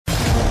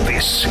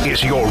This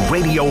is your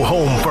radio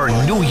home for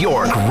New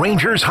York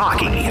Rangers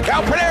hockey.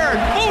 Cal Panarin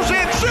moves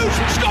in, shoots,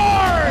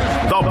 scores!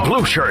 The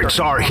Blue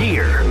Shirts are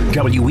here.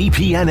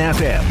 WEPN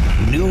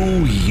FM,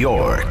 New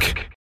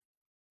York.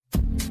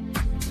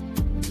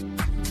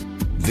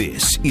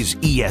 This is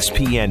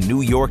ESPN New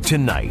York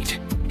Tonight.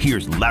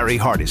 Here's Larry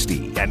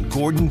Hardesty and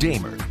Gordon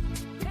Damer.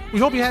 We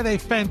hope you had a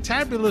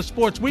fantabulous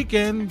sports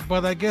weekend,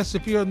 but I guess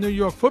if you're a New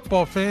York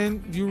football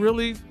fan, you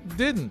really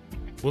didn't.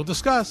 We'll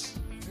discuss.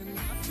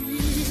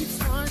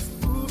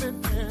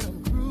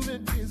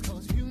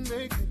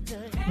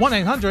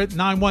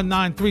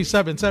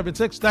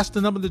 1-800-919-3776. That's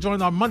the number to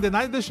join our Monday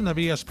night edition of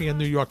ESPN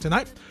New York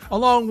Tonight.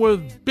 Along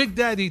with Big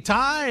Daddy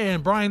Ty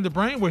and Brian the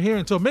Brain, we're here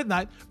until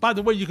midnight. By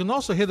the way, you can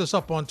also hit us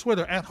up on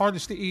Twitter at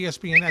Hardesty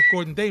ESPN, at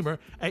Gordon Damer,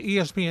 at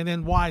ESPN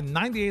NY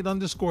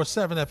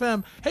 98_7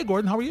 FM. Hey,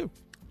 Gordon, how are you?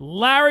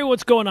 Larry,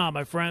 what's going on,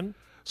 my friend?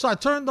 So I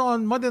turned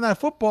on Monday Night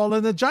Football,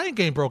 and the Giant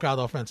game broke out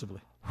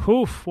offensively.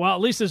 Oof. Well,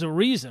 at least there's a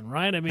reason,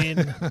 right? I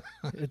mean,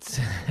 it's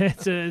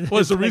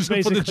a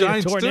reason for the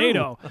Giants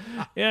tornado.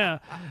 Yeah,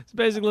 it's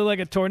basically like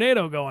a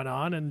tornado going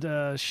on,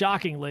 and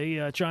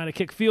shockingly, trying to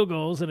kick field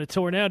goals in a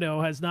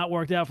tornado has not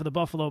worked out for the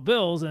Buffalo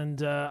Bills.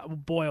 And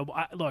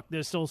look,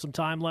 there's still some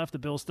time left. The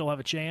Bills still have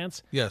a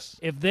chance. Yes.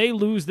 If they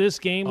lose this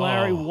game,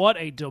 Larry, what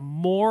a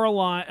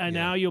demoralizing! And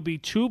now you'll be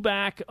two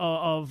back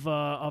of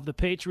the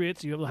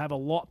Patriots. You'll have a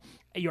lot.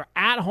 You're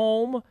at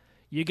home.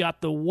 You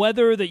got the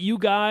weather that you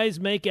guys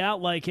make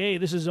out like, hey,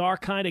 this is our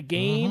kind of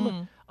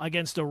game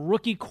against a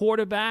rookie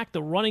quarterback.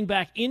 The running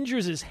back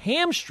injures his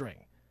hamstring.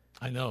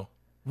 I know.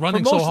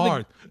 Running so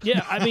hard.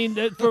 I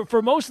mean,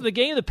 for most of the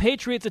game, the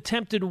Patriots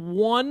attempted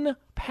one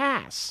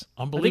pass.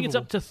 Unbelievable. I think it's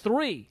up to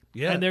 3,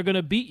 and they're going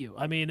to beat you.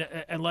 I mean,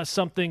 unless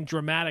something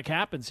dramatic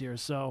happens here.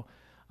 So,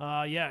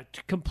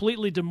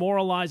 completely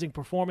demoralizing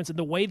performance in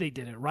the way they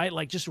did it, right?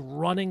 Like just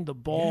running the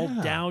ball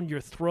down your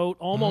throat,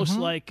 almost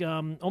like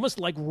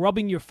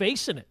rubbing your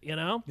face in it, you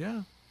know?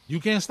 Yeah. You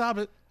can't stop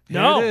it.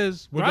 No. Here it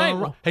is.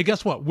 Hey,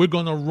 guess what? We're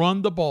going to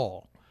run the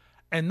ball.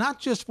 And not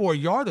just for a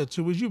yard or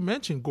two, as you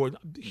mentioned, Gordon,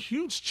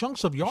 huge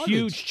chunks of yardage.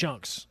 Huge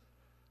chunks.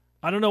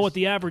 I don't know what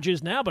the average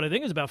is now, but I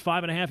think it's about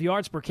 5.5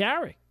 yards per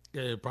carry.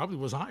 Yeah, it probably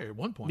was higher at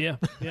one point. Yeah.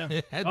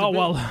 They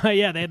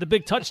had the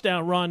big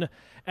touchdown run.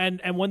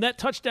 And when that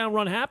touchdown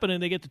run happened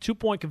and they get the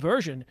 2-point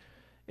conversion,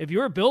 if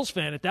you're a Bills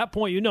fan, at that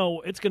point, you know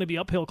it's going to be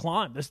uphill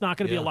climb. There's not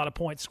going to be a lot of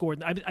points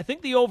scored. I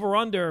think the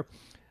over-under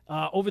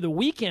over the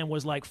weekend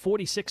was like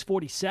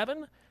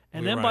 46-47.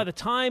 And then by the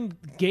time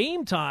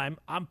game time,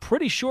 I'm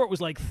pretty sure it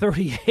was like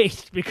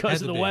 38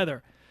 because of the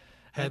weather.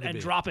 And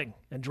dropping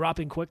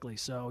quickly.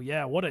 So,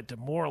 what a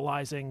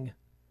demoralizing,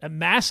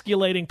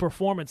 emasculating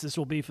performance this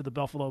will be for the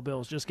Buffalo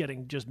Bills, just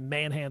getting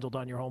manhandled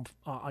on your home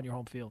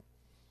field.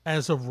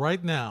 As of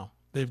right now,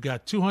 they've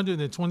got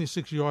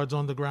 226 yards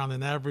on the ground,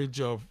 an average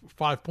of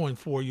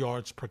 5.4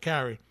 yards per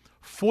carry,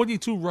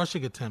 42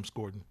 rushing attempts,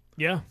 Gordon.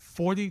 Yeah.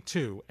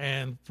 42.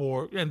 And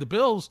the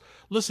Bills,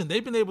 listen,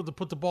 they've been able to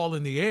put the ball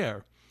in the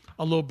air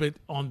a little bit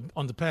on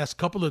the past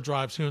couple of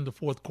drives here in the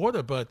fourth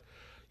quarter, but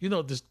you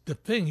know, the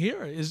thing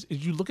here is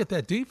you look at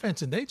that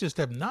defense and they just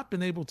have not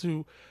been able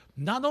to,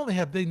 not only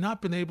have they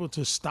not been able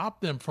to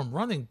stop them from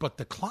running, but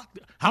the clock,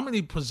 how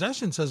many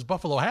possessions has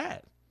Buffalo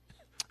had?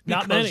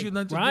 Not many,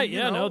 right?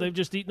 No, they've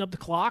just eaten up the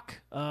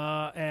clock.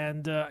 I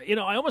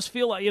almost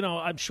feel like,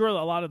 I'm sure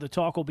a lot of the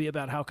talk will be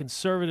about how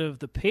conservative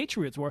the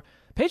Patriots were.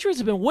 Patriots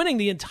have been winning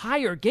the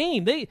entire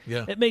game.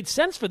 It made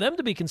sense for them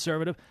to be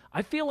conservative.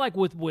 I feel like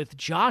with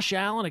Josh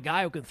Allen, a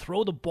guy who can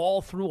throw the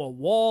ball through a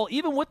wall,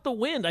 even with the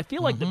wind, I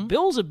feel like the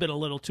Bills have been a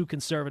little too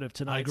conservative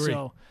tonight. I agree.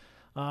 So,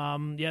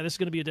 this is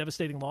going to be a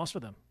devastating loss for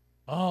them.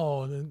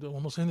 Oh, and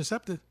almost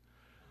intercepted.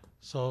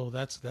 So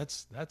that's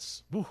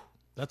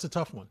a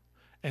tough one.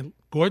 And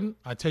Gordon,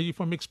 I tell you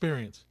from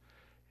experience,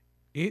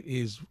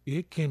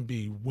 it can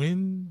be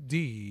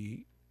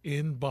windy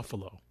in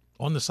Buffalo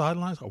on the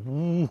sidelines.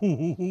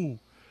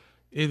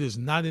 It is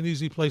not an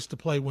easy place to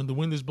play when the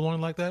wind is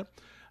blowing like that.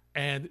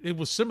 And it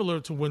was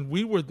similar to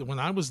when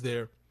I was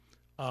there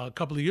a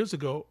couple of years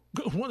ago.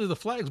 One of the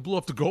flags blew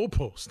off the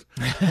goalpost.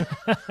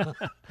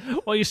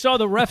 Well, you saw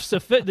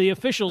the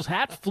official's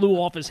hat flew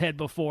off his head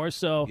before.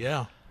 So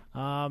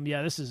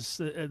this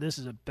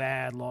is a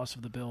bad loss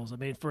for the Bills. I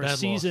mean, for a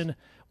season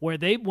where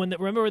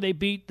remember they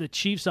beat the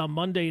Chiefs on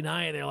Monday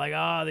night, they're like,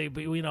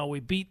 we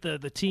beat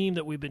the team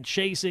that we've been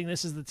chasing.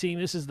 This is the team.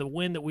 This is the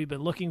win that we've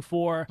been looking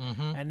for.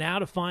 And now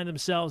to find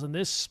themselves in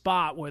this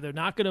spot where they're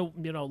not going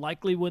to,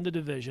 likely win the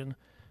division.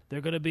 They're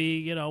going to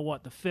be, the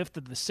 5th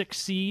or the 6th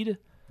seed.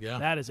 Yeah,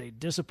 that is a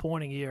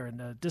disappointing year and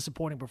a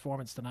disappointing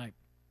performance tonight.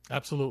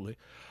 Absolutely.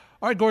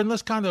 All right, Gordon,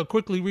 let's kind of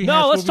quickly rehash.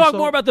 No, let's talk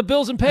more about the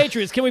Bills and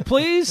Patriots. Can we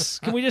please?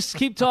 Can we just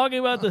keep talking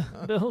about the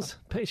Bills,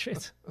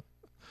 Patriots?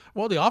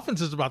 Well, the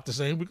offense is about the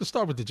same. We can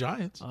start with the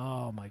Giants.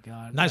 Oh, my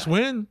God. Nice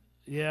win.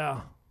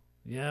 Yeah.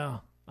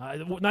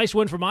 Nice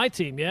win for my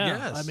team, yeah.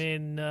 Yes. I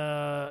mean,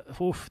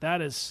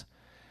 that is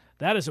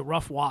a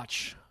rough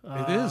watch.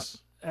 It is.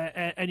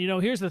 And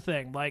here's the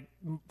thing. Like,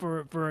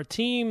 for a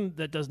team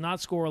that does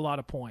not score a lot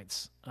of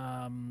points,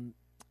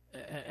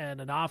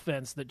 and an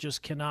offense that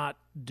just cannot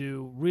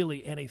do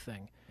really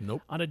anything.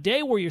 Nope. On a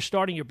day where you're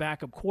starting your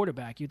backup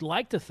quarterback, you'd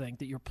like to think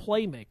that your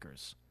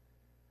playmakers,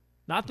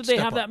 not that they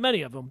have that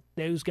many of them,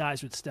 those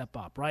guys would step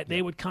up, right?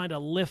 They would kind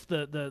of lift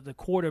the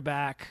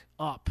quarterback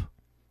up.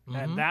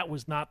 And that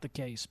was not the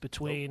case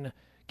between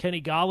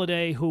Kenny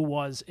Golladay, who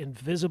was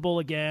invisible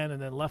again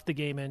and then left the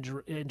game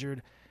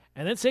injured,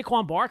 and then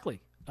Saquon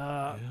Barkley.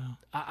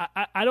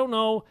 I don't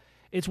know.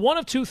 It's one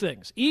of two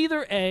things.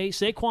 Either A,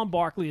 Saquon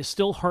Barkley is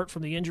still hurt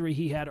from the injury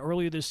he had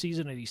earlier this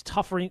season, and he's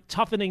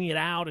toughening it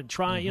out and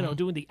trying,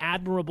 doing the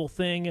admirable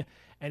thing,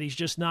 and he's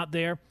just not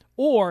there.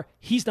 Or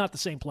he's not the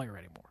same player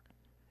anymore.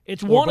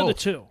 It's one of the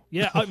two.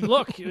 Yeah,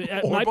 look,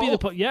 it might be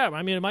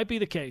it might be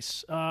the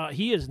case.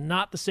 He is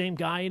not the same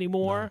guy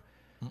anymore.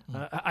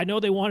 No. I know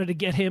they wanted to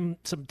get him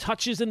some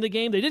touches in the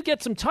game. They did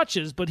get some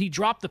touches, but he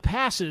dropped the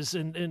passes,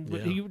 and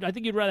I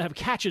think you'd rather have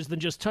catches than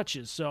just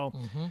touches. So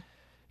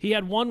he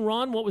had one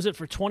run, what was it,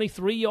 for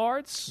 23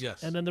 yards?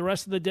 Yes. And then the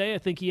rest of the day, I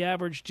think he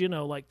averaged,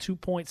 like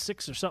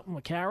 2.6 or something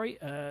a carry.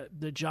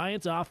 The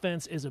Giants'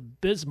 offense is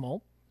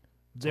abysmal.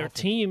 Their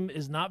team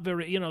is not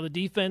very, the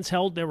defense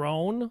held their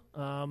own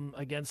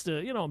against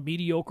a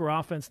mediocre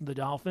offense in the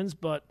Dolphins,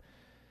 but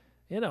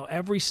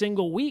every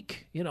single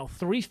week,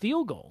 3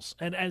 field goals.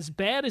 And as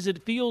bad as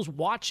it feels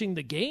watching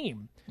the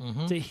game,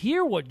 to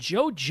hear what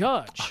Joe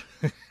Judge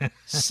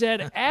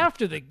said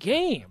after the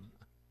game,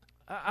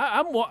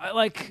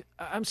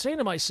 I'm saying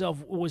to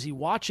myself, was he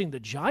watching the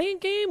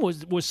Giant game?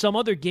 Was some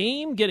other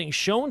game getting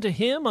shown to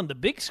him on the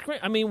big screen?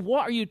 I mean,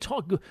 what are you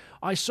talking?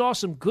 I saw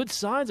some good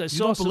signs. I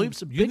saw some big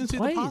plays. You didn't see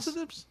the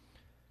positives?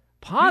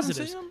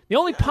 Positives. The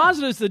only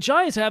positives the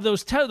Giants have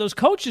those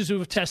coaches who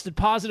have tested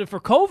positive for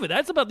COVID.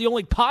 That's about the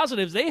only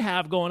positives they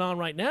have going on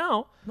right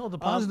now. No, the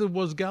positive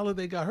was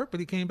Galladay got hurt, but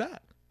he came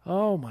back.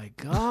 Oh my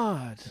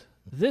God!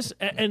 This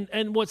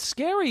and what's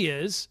scary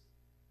is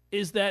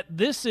that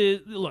this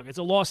is it's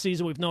a lost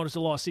season. We've noticed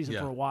a lost season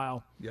for a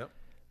while. Yep.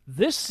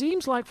 This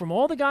seems like from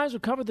all the guys who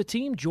covered the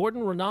team,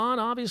 Jordan Renan,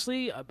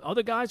 obviously,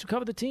 other guys who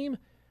covered the team,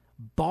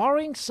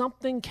 barring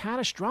something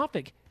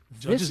catastrophic,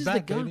 this is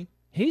back, the guy. baby.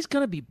 He's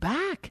going to be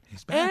back.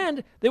 He's back.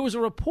 And there was a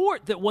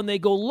report that when they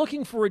go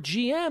looking for a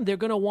GM, they're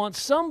going to want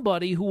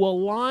somebody who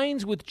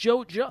aligns with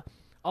Joe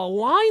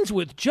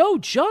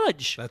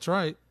Judge. That's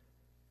right.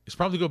 It's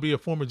probably going to be a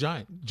former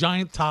Giant.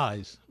 Giant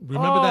ties.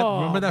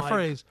 Remember that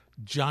phrase?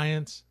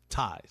 Giants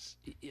ties.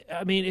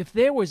 I mean, if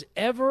there was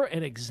ever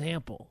an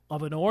example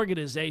of an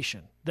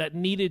organization that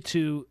needed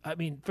to,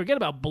 forget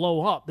about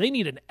blow up. They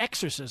need an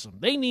exorcism.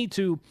 They need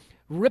to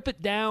rip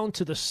it down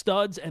to the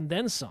studs and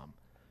then some.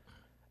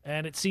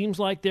 And it seems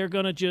like they're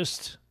going to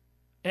just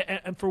 –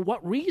 and for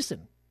what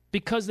reason?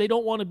 Because they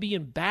don't want to be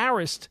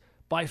embarrassed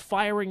by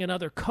firing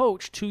another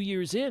coach 2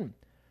 years in.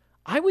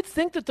 I would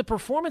think that the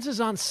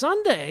performances on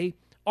Sunday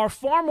are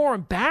far more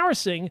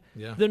embarrassing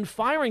than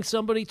firing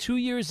somebody 2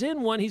 years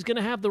in when he's going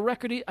to have the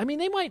record. I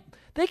mean,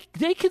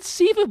 they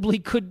conceivably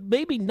could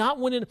maybe not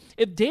win it.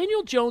 If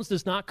Daniel Jones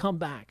does not come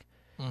back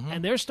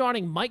and they're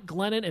starting Mike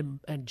Glennon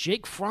and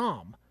Jake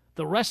Fromm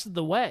the rest of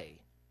the way,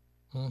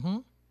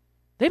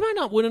 they might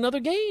not win another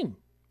game.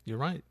 You're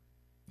right.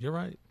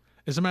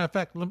 As a matter of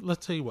fact,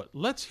 let's tell you what.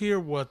 Let's hear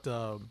what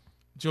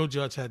Joe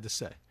Judge had to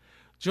say.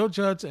 Joe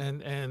Judge,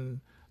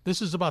 and this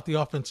is about the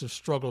offensive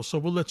struggle, so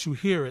we'll let you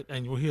hear it,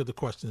 and you'll hear the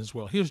question as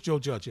well. Here's Joe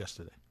Judge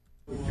yesterday.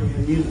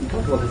 You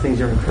talked about the things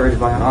you're encouraged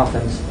by on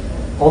offense.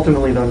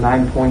 Ultimately, though,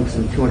 9 points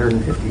and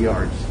 250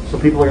 yards. So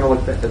people are going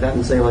to look at that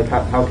and say,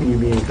 how can you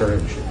be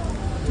encouraged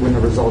when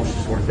the results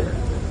just weren't there?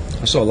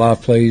 I saw a lot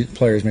of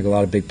players make a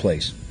lot of big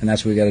plays, and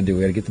that's what we got to do.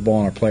 We got to get the ball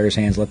in our players'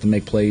 hands, let them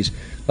make plays,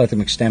 let them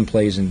extend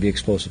plays, and be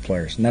explosive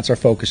players. And that's our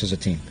focus as a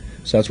team.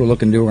 So that's what we're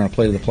looking to do. We're going to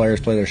play to the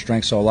players, play their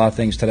strengths. So a lot of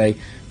things today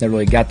that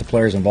really got the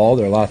players involved.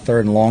 There are a lot of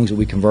third and longs that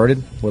we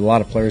converted with a lot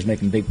of players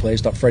making big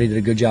plays. Thought Freddie did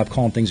a good job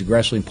calling things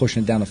aggressively and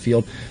pushing it down the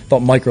field.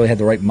 Thought Mike really had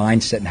the right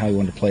mindset in how he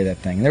wanted to play that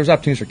thing. And there was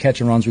opportunities for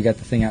catch and runs. We got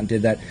the thing out and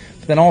did that.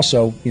 But then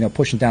also,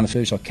 pushing down the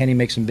field. So Kenny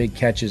makes some big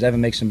catches.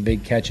 Evan makes some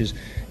big catches.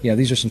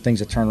 These are some things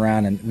that turn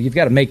around. And you've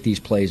got to make these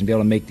plays and be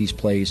able to make these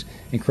plays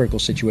in critical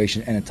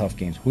situations and in tough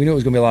games. We knew it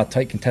was going to be a lot of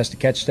tight contested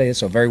catch today.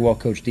 It's a very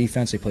well-coached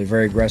defense. They play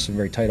very aggressive,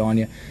 very tight on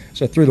you.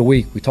 So through the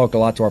week, we talked a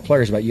lot to our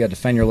players about you got to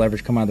defend your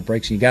leverage, come out of the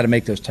breaks, and you got to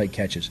make those tight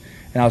catches.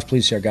 And I was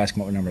pleased to see our guys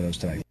come up with a number of those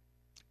today.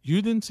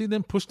 You didn't see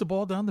them push the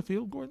ball down the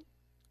field, Gordon?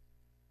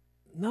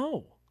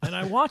 No. And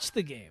I watched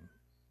the game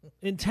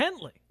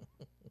intently.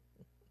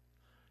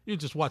 You're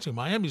just watching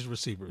Miami's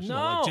receivers. No,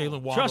 like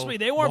Jalen Waddle, trust me,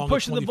 they weren't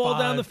pushing the ball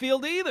down the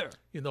field either.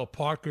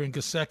 Parker and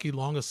Gesicki,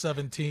 long as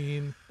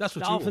 17. That's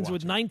what Dolphins you were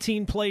with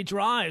 19-play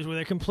drives where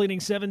they're completing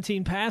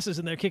 17 passes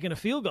and they're kicking a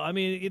field goal. I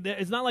mean,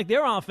 it's not like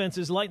their offense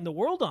is lighting the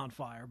world on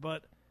fire,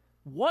 but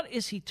what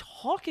is he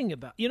talking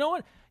about? You know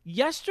what?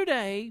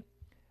 Yesterday,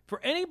 for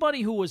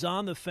anybody who was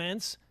on the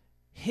fence,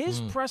 his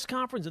press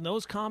conference and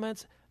those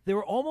comments, they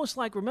were almost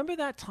like, remember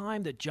that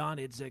time that John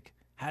Idzik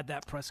had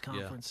that press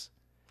conference?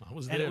 Yeah. I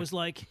was there. And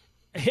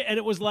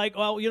it was like,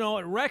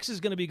 well, Rex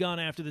is going to be gone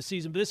after the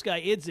season, but this guy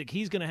Idzik,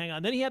 he's going to hang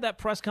on. Then he had that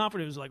press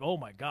conference. It was like, oh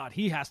my God,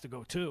 he has to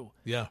go too.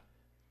 Yeah.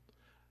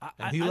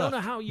 And he I left.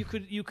 don't know how you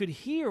could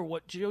hear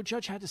what Joe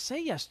Judge had to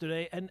say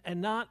yesterday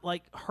and not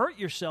like hurt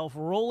yourself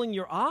rolling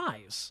your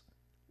eyes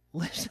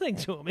listening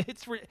to him.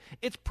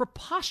 It's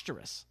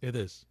preposterous. It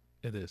is.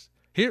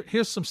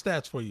 Here's some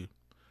stats for you,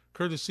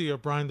 courtesy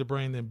of Brian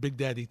DeBrain and Big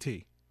Daddy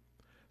T.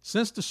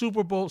 Since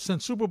Super Bowl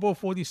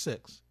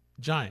 46,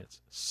 Giants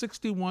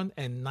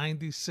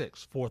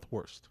 61-96, fourth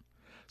worst.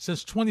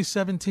 Since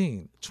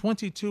 2017,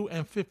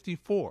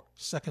 22-54,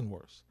 second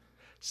worst.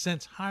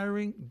 Since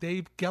hiring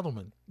Dave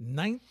Gettleman,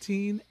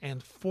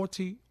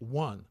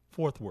 19-41,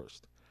 fourth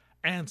worst.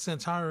 And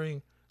since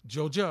hiring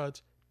Joe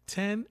Judge,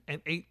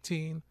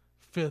 10-18,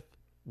 fifth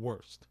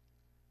worst.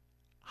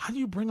 How do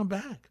you bring him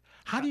back?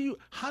 How do you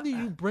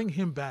bring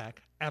him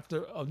back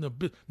after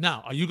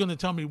now? Are you going to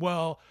tell me,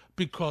 well,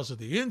 because of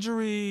the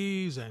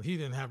injuries and he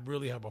didn't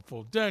really have a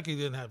full deck, he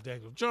didn't have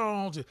Daniel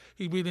Jones,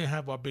 we didn't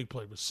have our big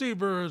play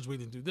receivers, we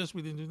didn't do this,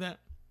 we didn't do that.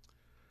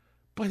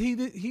 But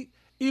he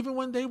even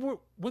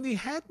when he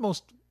had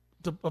most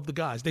of the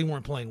guys, they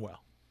weren't playing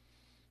well.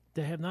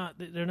 They're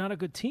not a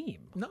good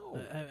team. No.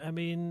 I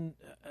mean,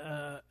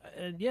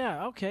 and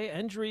yeah, okay,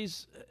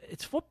 injuries,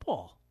 it's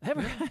football.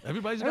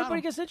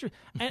 Everybody gets injured.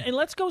 And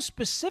let's go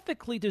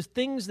specifically to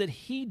things that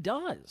he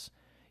does.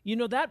 You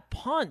know, that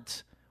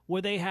punt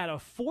where they had a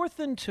 4th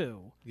and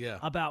 2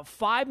 about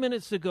 5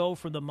 minutes to go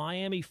from the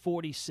Miami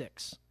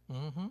 46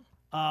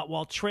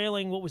 while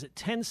trailing,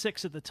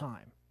 10-6 at the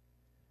time.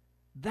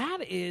 That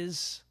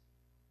is,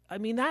 I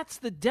mean, that's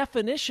the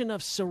definition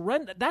of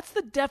surrender. That's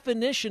the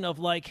definition of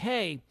like,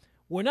 hey,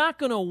 we're not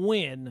going to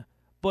win,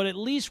 but at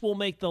least we'll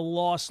make the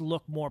loss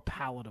look more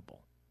palatable.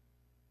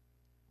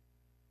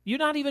 You're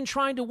not even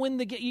trying to win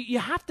the game. You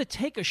have to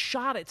take a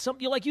shot at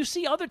something. Like you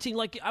see other teams,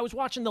 like I was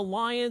watching the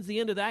Lions, the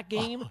end of that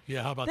game. Oh,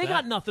 yeah, how about that? They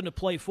got nothing to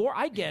play for.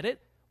 I get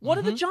it. What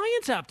do the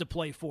Giants have to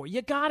play for?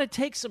 You got to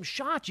take some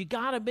shots. You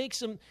got to make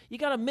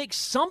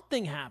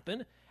something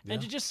happen. Yeah.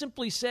 And to just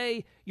simply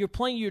say you're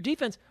playing your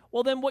defense,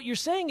 well, then what you're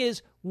saying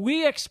is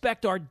we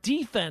expect our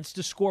defense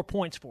to score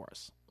points for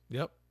us.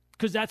 Yep.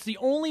 Because that's the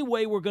only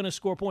way we're going to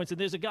score points.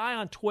 And there's a guy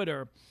on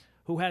Twitter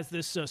who has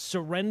this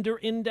surrender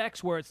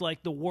index where it's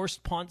like the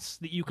worst punts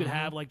that you could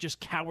have, like just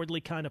cowardly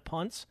kind of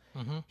punts.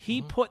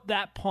 He put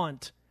that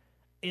punt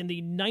in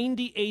the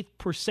 98th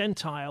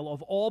percentile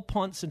of all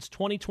punts since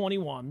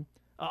 2021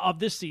 of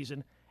this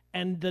season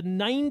and the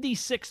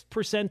 96th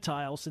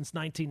percentile since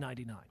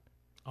 1999.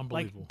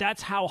 Unbelievable. Like,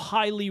 that's how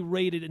highly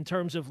rated in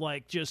terms of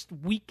like just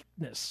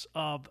weakness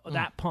of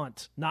that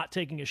punt, not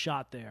taking a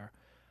shot there.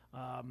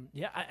 And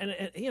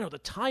you know, the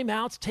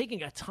timeouts,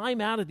 taking a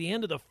timeout at the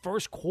end of the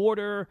first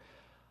quarter.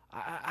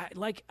 I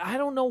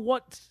don't know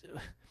what's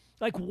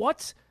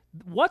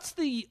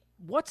the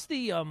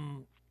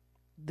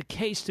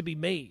case to be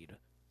made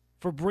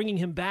for bringing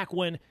him back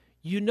when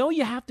you know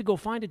you have to go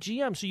find a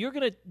GM. So you're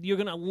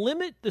gonna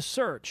limit the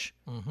search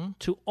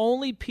to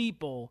only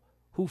people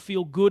who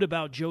feel good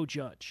about Joe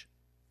Judge.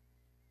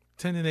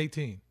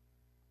 10-18.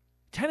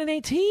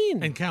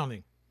 10-18 and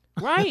counting.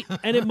 Right.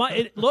 And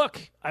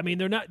look, I mean,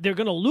 they're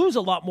going to lose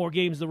a lot more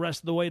games the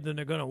rest of the way than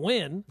they're going to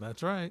win.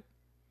 That's right.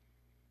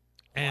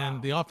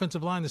 And the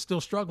offensive line is still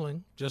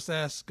struggling. Just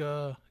ask,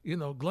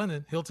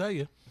 Glennon. He'll tell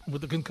you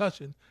with the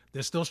concussion,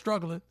 they're still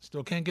struggling,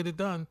 still can't get it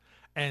done.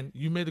 And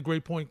you made a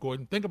great point,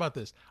 Gordon. Think about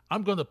this.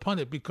 I'm going to punt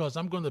it because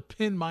I'm going to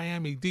pin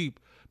Miami deep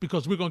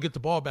because we're going to get the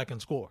ball back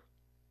and score.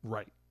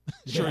 Right.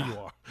 Sure you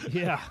are.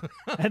 Yeah.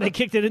 And they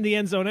kicked it in the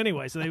end zone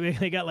anyway, so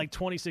they got like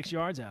 26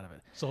 yards out of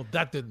it. So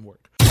that didn't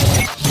work.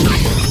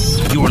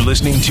 You're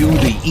listening to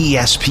the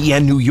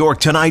ESPN New York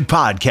Tonight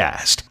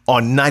podcast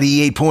on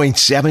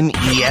 98.7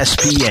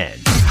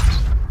 ESPN.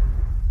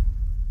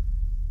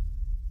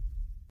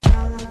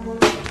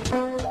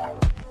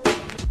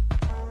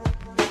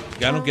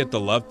 I don't get the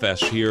love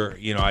fest here.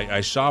 You know,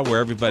 I saw where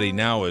everybody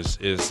now is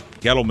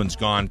Gettleman's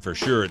gone for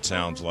sure, it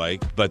sounds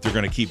like, but they're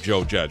going to keep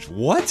Joe Judge.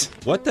 What?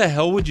 What the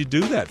hell would you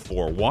do that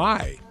for?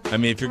 Why? I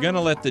mean, if you're going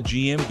to let the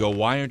GM go,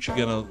 why aren't you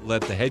going to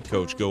let the head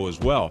coach go as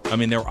well? I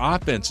mean, their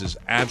offense is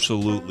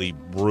absolutely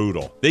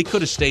brutal. They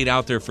could have stayed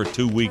out there for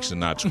 2 weeks and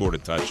not scored a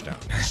touchdown.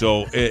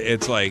 So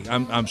it's like,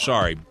 I'm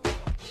sorry.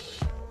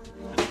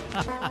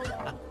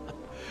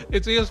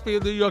 It's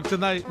ESPN New York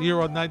Tonight here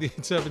on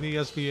 98.7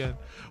 ESPN.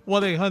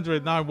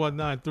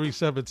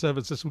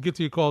 1-800-919-3776. We'll get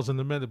to your calls in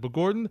a minute. But,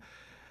 Gordon,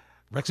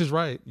 Rex is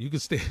right. You can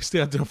stay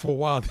out there for a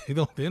while.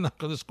 They're not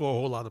going to score a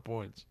whole lot of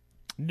points.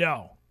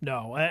 No.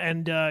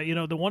 And,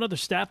 the one other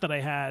stat that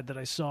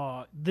I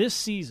saw this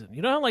season,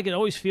 you know how like it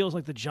always feels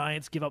like the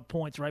Giants give up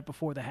points right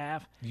before the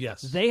half?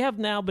 Yes. They have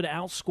now been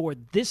outscored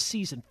this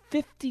season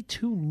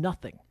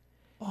 52-0.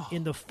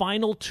 In the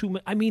final 2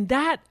 minutes. I mean,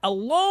 that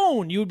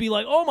alone, you would be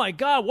like, oh, my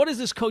God, what is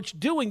this coach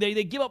doing?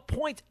 They give up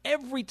points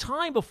every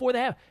time before they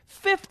have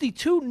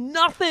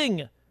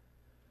 52-0.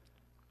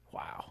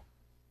 Wow.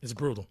 It's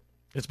brutal.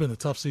 It's been a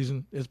tough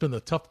season. It's been a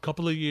tough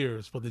couple of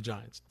years for the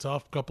Giants.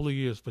 Tough couple of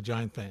years for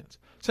Giant fans.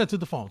 Send to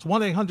the phones.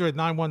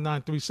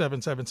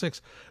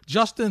 1-800-919-3776.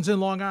 Justin's in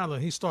Long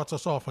Island. He starts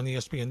us off on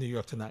ESPN New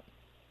York Tonight.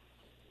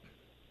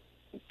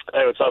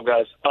 Hey, what's up,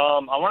 guys?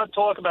 I want to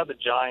talk about the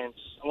Giants.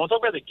 I want to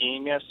talk about the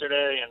game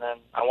yesterday, and then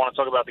I want to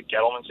talk about the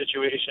Gettleman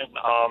situation.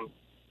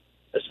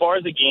 As far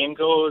as the game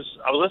goes,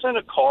 I was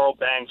listening to Carl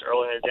Banks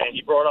earlier today, and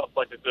he brought up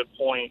like a good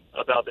point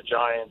about the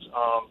Giants.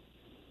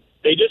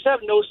 They just have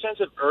no sense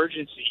of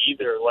urgency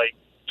either. Like,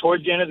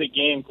 towards the end of the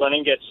game,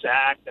 Glennon gets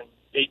sacked, and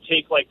they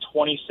take like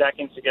 20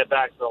 seconds to get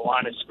back to the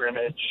line of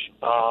scrimmage.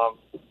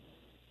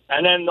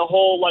 And then the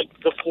whole, like,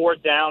 the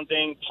fourth down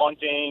thing,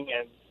 punting,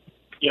 and,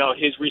 you know,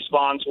 his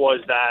response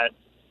was that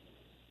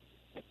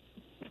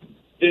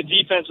the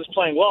defense was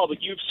playing well,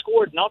 but you've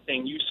scored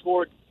nothing. You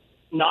scored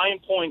 9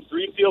 points,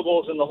 3 field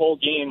goals in the whole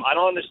game. I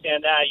don't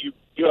understand that.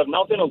 You have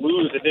nothing to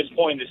lose at this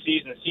point in the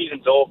season. The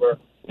season's over.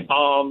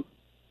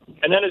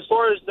 And then as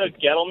far as the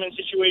Gettleman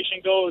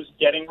situation goes,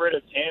 getting rid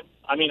of him,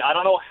 I mean, I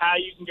don't know how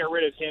you can get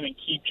rid of him and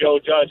keep Joe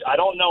Judge. I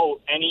don't know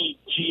any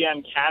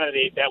GM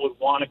candidate that would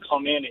want to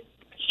come in and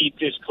keep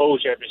this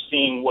coach after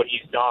seeing what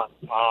he's done.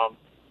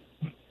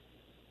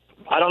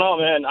 I don't know,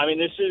 man. I mean,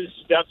 this is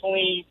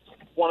definitely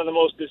one of the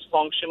most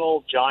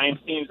dysfunctional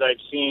Giants teams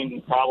I've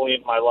seen probably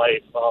in my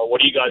life.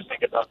 What do you guys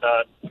think about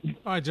that?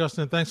 All right,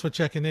 Justin, thanks for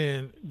checking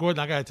in. Gordon,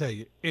 I got to tell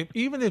you,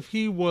 even if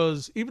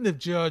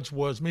Judge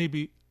was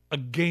maybe a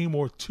game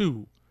or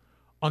two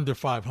under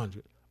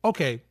 500,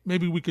 okay,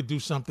 maybe we could do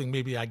something.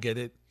 Maybe I get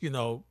it, you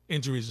know,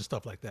 injuries and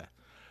stuff like that.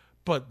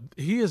 But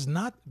he is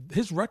not.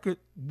 His record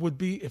would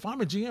be, if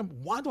I'm a GM,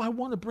 why do I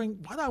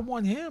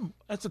want him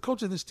as the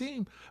coach of this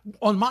team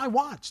on my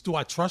watch? Do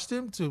I trust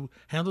him to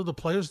handle the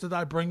players that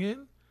I bring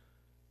in?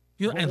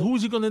 You know, and who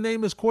is he going to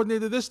name as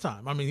coordinator this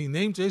time? I mean, he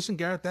named Jason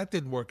Garrett. That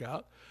didn't work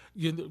out.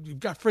 You've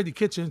got Freddie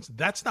Kitchens.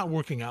 That's not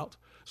working out.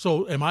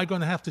 So am I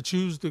going to have to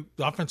choose the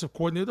offensive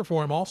coordinator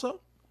for him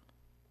also?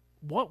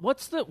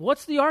 What's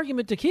the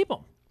argument to keep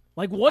him?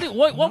 Like,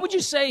 what would you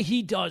say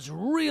he does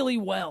really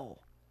well?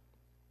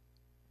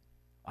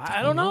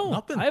 I don't know.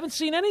 Nothing. I haven't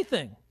seen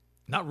anything.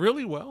 Not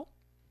really well.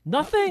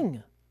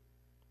 Nothing.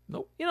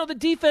 Nope. You know, the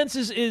defense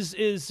is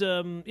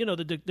you know,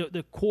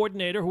 the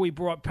coordinator who he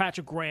brought,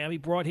 Patrick Graham, he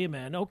brought him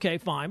in. Okay,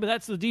 fine. But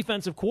that's the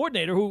defensive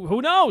coordinator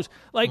who knows?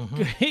 Like,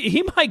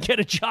 he might get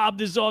a job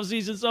this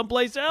offseason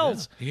someplace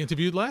else. Yeah, he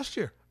interviewed last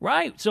year.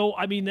 Right. So,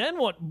 I mean, then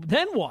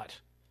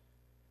what?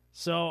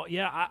 So,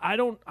 yeah, I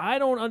don't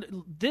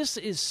this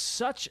is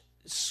such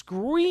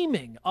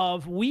screaming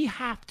of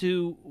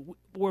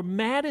we're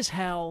mad as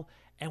hell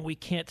and we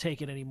can't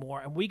take it anymore,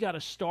 and we got to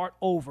start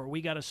over.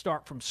 We got to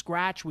start from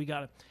scratch. We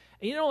got to,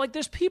 you know, like,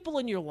 there's people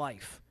in your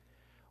life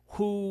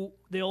who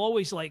they'll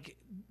always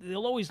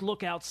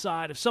look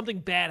outside. If something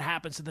bad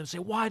happens to them, say,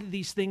 why do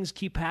these things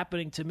keep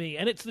happening to me?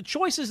 And it's the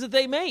choices that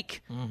they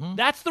make.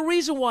 That's the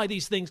reason why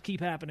these things keep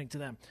happening to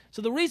them.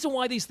 So the reason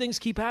why these things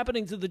keep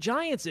happening to the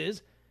Giants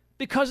is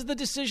because of the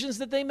decisions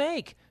that they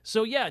make.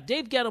 So, yeah,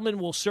 Dave Gettleman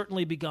will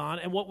certainly be gone.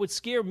 And what would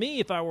scare me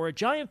if I were a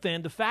Giant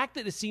fan, the fact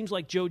that it seems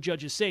like Joe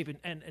Judge is safe,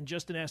 and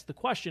Justin asked the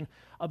question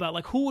about,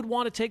 like, who would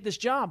want to take this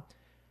job?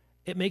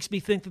 It makes me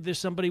think that there's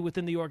somebody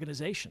within the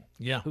organization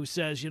who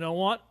says, you know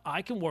what,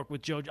 I can work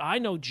with Joe. I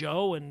know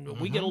Joe, and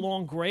we get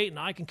along great, and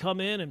I can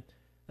come in. And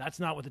that's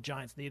not what the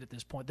Giants need at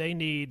this point. They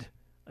need,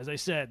 as I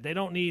said, they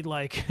don't need,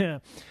 like,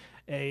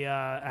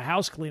 a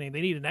house cleaning.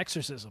 They need an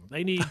exorcism.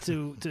 They need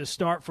to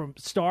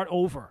start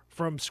over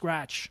from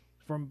scratch,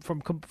 from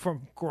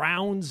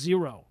ground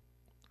zero.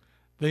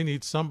 They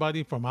need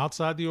somebody from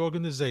outside the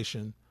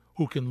organization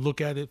who can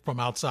look at it from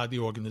outside the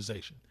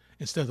organization.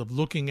 Instead of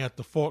looking at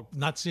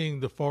not seeing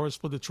the forest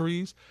for the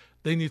trees,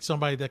 they need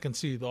somebody that can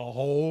see the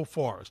whole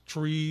forest,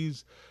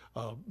 trees,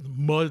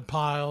 mud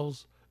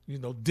piles, you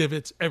know,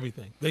 divots,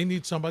 everything. They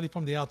need somebody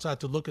from the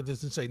outside to look at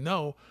this and say,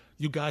 no,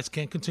 you guys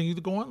can't continue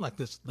to go on like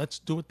this. Let's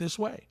do it this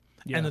way.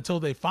 Yeah. And until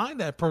they find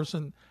that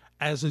person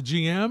as a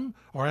GM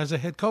or as a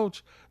head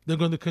coach, they're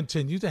going to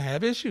continue to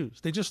have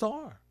issues. They just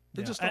are.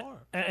 They just are.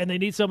 And they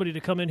need somebody to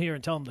come in here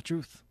and tell them the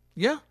truth.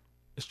 Yeah,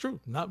 it's true.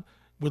 Not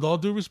with all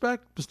due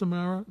respect, Mr.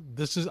 Mara,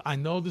 I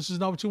know this is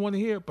not what you want to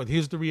hear, but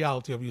here's the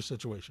reality of your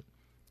situation.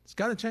 It's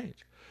got to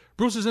change.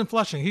 Bruce is in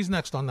Flushing. He's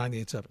next on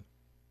 98.7.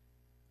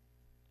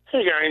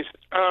 Hey, guys.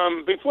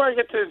 Before I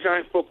get to the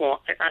Giants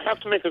football, I have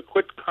to make a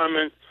quick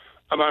comment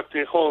about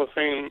the Hall of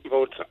Fame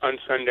votes on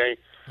Sunday.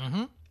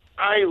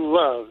 I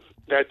love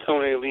that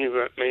Tony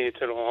Lever made it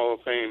to the Hall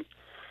of Fame.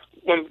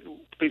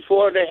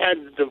 Before they had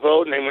the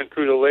vote and they went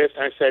through the list,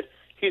 I said,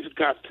 he's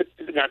got to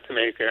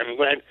make it. I'm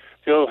glad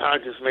Bill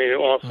Hodges made it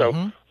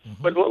also.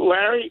 But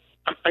Larry,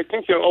 I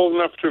think you're old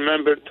enough to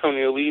remember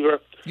Tony Lever.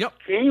 Yep.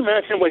 Can you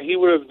imagine what he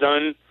would have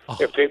done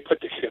if they put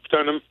the shift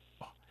on him?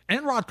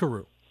 And Rod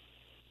Carew.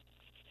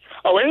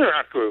 Oh, and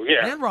Rod Carew,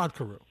 yeah. And Rod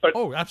Carew. But,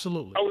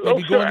 absolutely.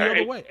 Maybe going the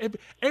other way.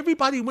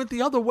 Everybody went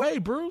the other way,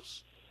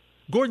 Bruce.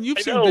 Gordon, you've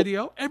seen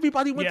video.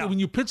 Everybody went there. When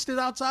you pitched it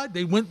outside,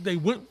 they went the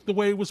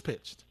way it was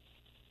pitched.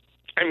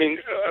 I mean,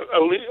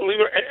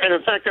 Lever, and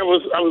in fact, I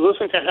was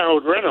listening to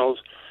Harold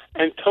Reynolds,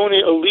 and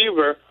Tony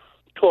Lever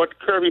taught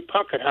Kirby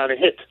Puckett how to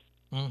hit.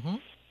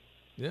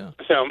 Yeah.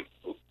 So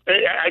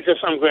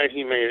I'm glad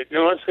he made it.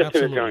 Now let's get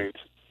to the Giants.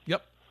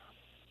 Yep.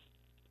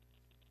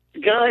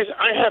 Guys,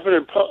 I have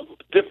a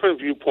different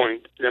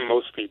viewpoint than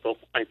most people,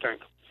 I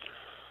think.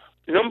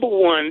 Number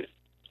one,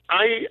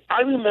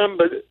 I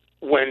remember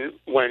when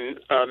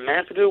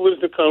McAdoo was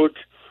the coach,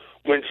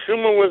 when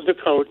Schumer was the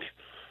coach,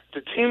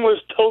 the team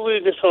was totally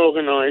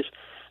disorganized.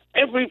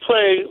 Every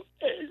play,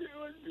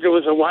 there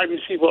was a wide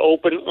receiver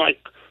open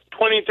like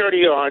 20, 30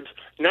 yards,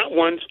 not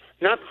once,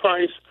 not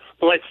twice,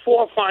 but like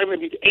 4 or 5,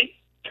 maybe 8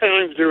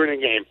 times during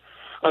the game.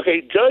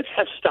 Okay, Judge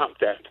has stopped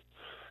that.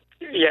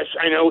 Yes,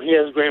 I know he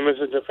has Graham as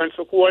a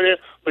defensive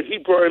coordinator, but he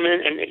brought him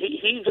in, and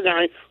he's the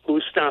guy who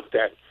stopped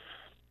that.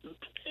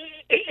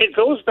 It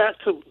goes back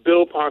to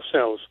Bill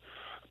Parcells.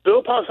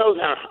 Bill Parcells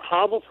had a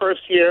horrible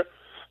first year.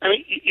 I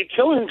mean, you're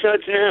killing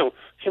Judge now.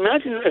 Can you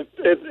imagine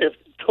if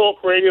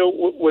talk radio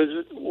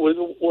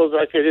was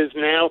like it is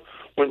now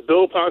when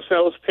Bill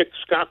Parcells picked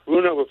Scott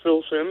Bruno over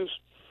Phil Simms?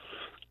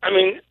 I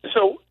mean,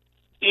 so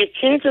you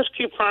can't just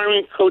keep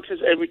firing coaches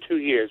every 2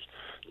 years.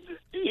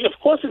 Of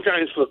course the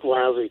Giants look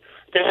lousy.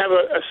 They have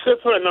a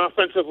cipher and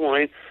offensive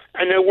line,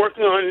 and they're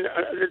working on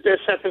their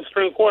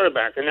second-string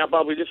quarterback, and now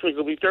probably this week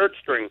will be third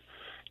string.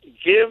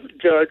 Give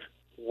Judge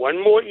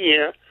one more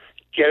year,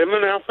 get him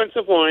an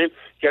offensive line,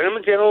 get him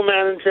a general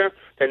manager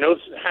that knows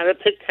how to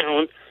pick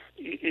talent,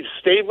 you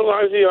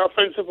stabilize the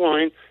offensive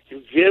line,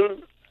 you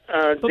give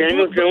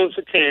Daniel Jones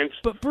a chance.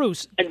 But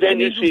Bruce, and then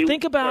you see,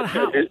 think about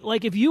how,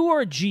 like, if you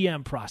are a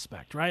GM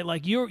prospect, right?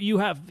 Like you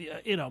have,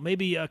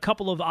 maybe a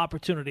couple of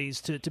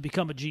opportunities to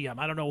become a GM.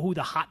 I don't know who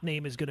the hot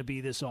name is going to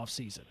be this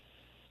offseason.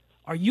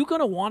 Are you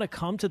going to want to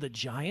come to the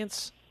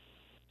Giants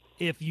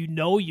if you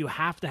know you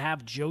have to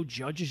have Joe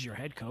Judge as your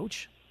head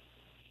coach?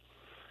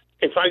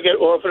 If I get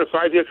offered a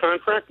 5-year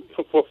contract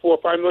for $4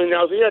 or $5 million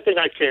a year, I think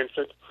I chance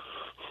it.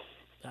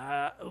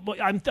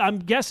 I'm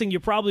guessing you're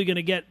probably going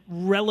to get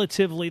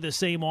relatively the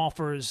same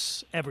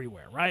offers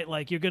everywhere, right?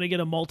 Like you're going to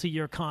get a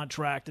multi-year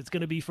contract. It's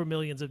going to be for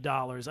millions of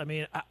dollars. I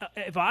mean,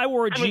 if I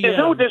were a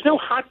GM, there's no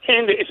hot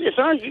candidate.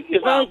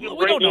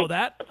 We don't know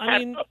that.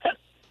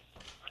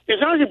 As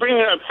long as you bring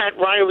up Pat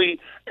Riley,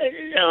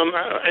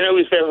 I know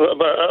he's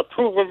a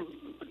proven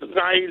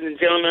guy and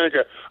general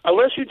manager.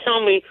 Unless you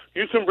tell me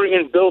you can bring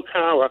in Bill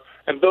Cowher,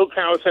 and Bill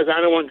Cowher says, I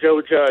don't want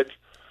Joe Judge.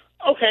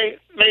 Okay,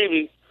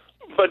 maybe.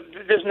 But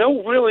there's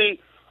no really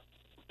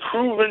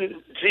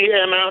proven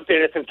GM out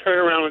there that can turn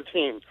around a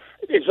team.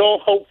 It's all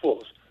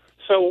hopefuls.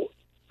 So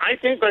I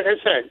think, like I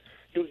said,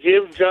 you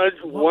give Judge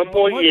one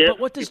more year. But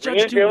what does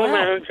Judge do well?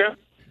 Manager,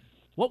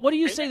 what do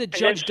you say that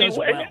Judge does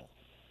well?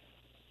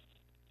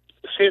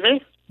 Excuse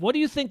me? What do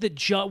you think that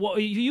Judge? Well,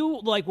 you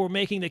were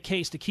making the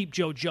case to keep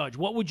Joe Judge.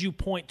 What would you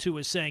point to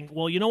as saying,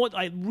 well, you know what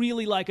I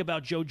really like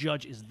about Joe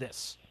Judge is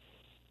this?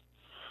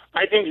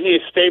 I think he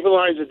has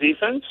stabilized the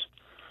defense.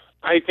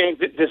 I think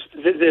that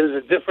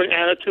there's a different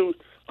attitude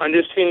on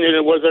this team than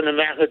it was under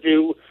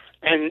McAdoo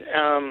and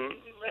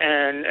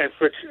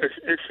Fritz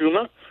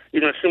Schumer.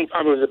 Schumer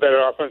probably was a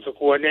better offensive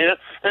coordinator.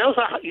 And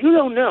also, you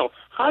don't know.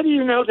 How do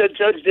you know that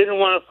Judge didn't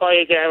want to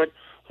fire Garrett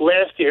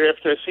last year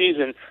after a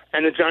season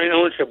and the Giant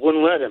ownership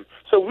wouldn't let him?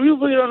 So we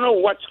really don't know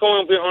what's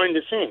going on behind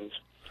the scenes.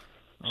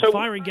 So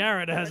firing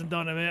Garrett hasn't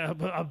done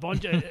a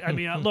bunch of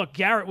 – look,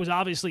 Garrett was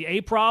obviously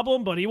a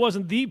problem, but he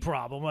wasn't the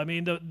problem. I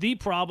mean, the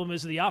problem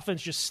is the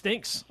offense just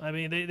stinks. I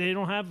mean, they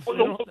don't have – you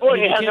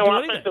have no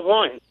offensive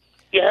line.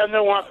 You have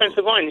no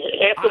offensive line.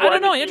 I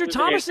don't know.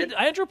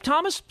 Andrew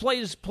Thomas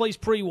plays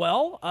pretty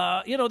well.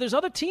 There's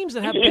other teams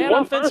that have bad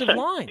offensive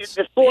lines.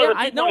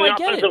 I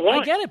get it.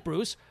 I get it,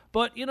 Bruce.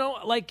 But,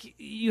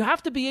 you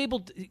have to be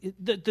able to –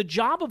 the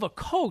job of a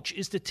coach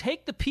is to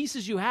take the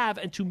pieces you have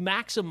and to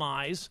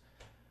maximize –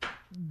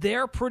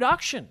 their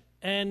production.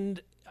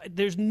 And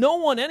there's no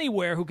one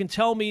anywhere who can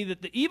tell me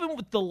that even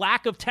with the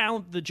lack of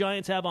talent the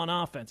Giants have on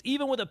offense,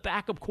 even with a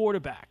backup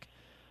quarterback,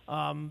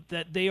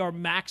 that they are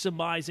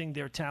maximizing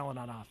their talent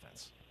on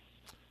offense.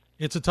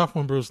 It's a tough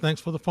one, Bruce.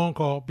 Thanks for the phone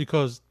call,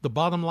 because the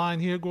bottom line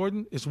here,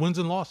 Gordon, is wins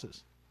and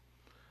losses.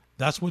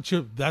 That's what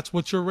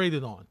you're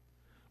rated on.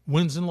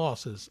 Wins and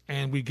losses.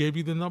 And we gave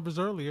you the numbers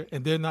earlier,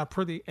 and they're not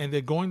pretty, and they're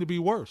going to be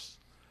worse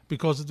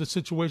because of the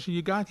situation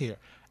you got here.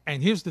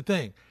 And here's the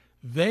thing.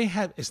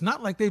 It's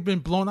not like they've been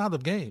blown out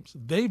of games.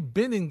 They've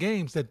been in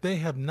games that they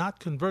have not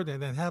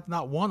converted and have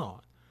not won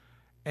on.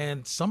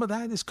 And some of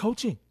that is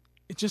coaching.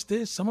 It just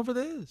is. Some of it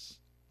is.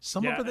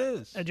 Some of it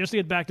is. And just to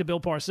get back to Bill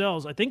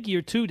Parcells, I think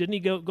year 2, didn't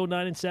he go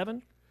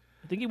 9-7?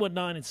 I think he went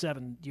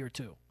 9-7 year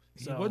 2.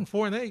 So. He wasn't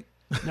 4-8.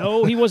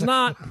 No, he was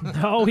not.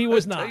 No, he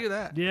was not. I'll tell you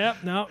that. Yeah,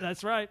 no,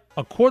 that's right.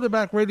 A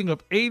quarterback rating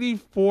of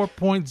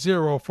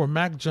 84.0 for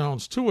Mac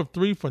Jones, 2 of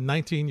 3 for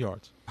 19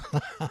 yards.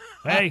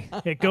 Hey,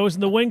 it goes in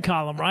the win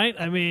column, right?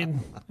 I mean,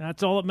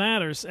 that's all that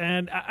matters.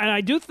 And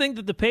I do think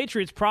that the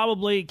Patriots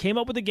probably came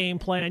up with a game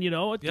plan,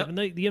 given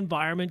the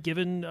environment,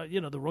 given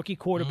the rookie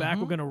quarterback,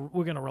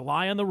 we're gonna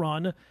rely on the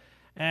run.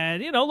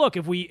 And look,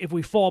 if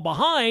we fall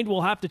behind,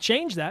 we'll have to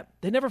change that.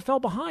 They never fell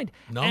behind.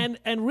 No.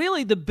 And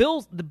really the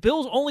Bills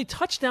only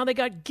touchdown they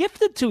got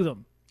gifted to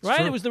them,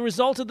 right? It was the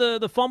result of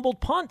the fumbled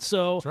punt.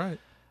 So that's right.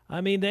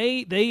 I mean,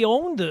 they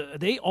owned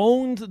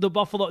the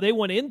Buffalo. They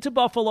went into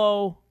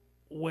Buffalo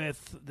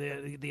with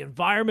the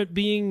environment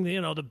being,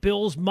 the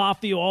Bills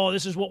Mafia. Oh,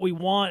 this is what we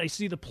want. I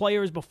see the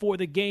players before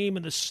the game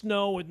in the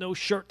snow with no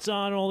shirts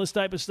on and all this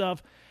type of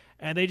stuff.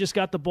 and they just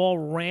got the ball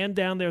ran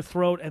down their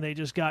throat, and they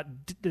just got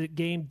the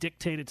game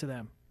dictated to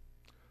them.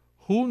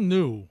 Who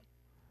knew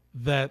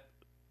that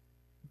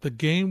the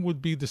game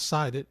would be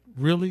decided?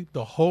 Really,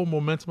 the whole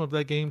momentum of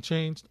that game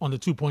changed on the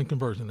 2-point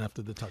conversion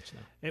after the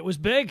touchdown. It was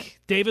big.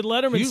 David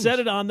Letterman said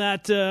it on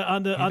that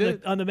on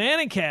the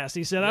Manning cast.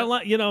 He said, "I don't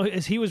like,"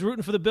 as he was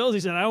rooting for the Bills. He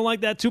said, "I don't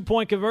like that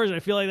 2-point conversion. I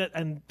feel like that."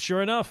 And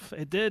sure enough,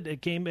 it did.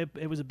 It came.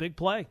 It was a big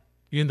play.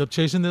 You end up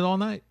chasing it all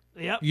night.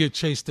 Yep. You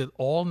chased it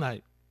all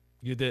night.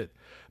 You did.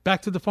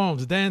 Back to the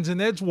phones. Dan's in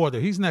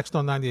Edgewater. He's next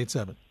on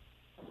 98.7.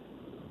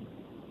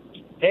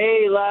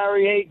 Hey,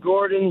 Larry. Hey,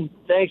 Gordon.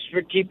 Thanks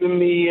for keeping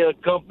me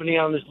company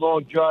on this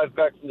long drive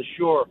back from the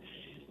shore.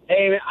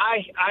 Hey, man,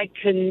 I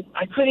couldn't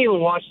even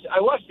watch.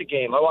 I watched the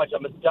game.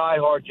 I'm a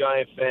diehard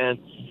Giant fan.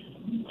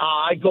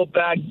 I go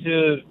back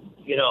to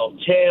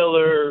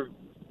Taylor,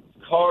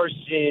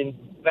 Carson,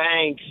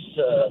 Banks,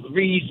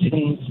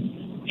 Reasons,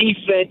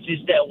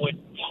 defenses that would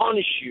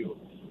punish you.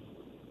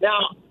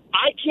 Now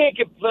I can't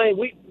complain.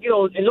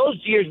 In those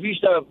years we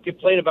used to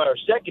complain about our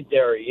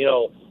secondary.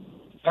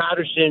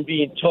 Patterson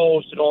being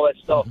toast and all that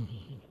stuff.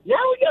 Now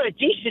we got a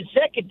decent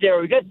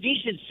secondary. We got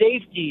decent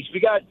safeties. We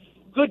got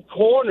good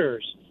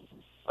corners.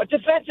 Our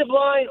defensive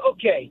line,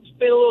 okay, it's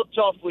been a little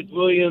tough with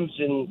Williams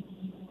and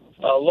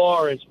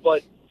Lawrence,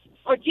 but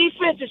our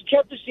defense has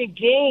kept us in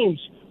games.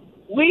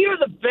 We are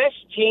the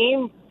best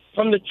team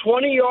from the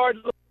 20-yard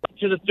line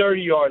to the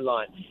 30-yard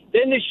line.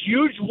 Then this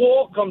huge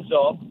wall comes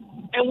up,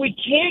 and we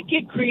can't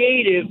get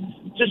creative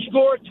to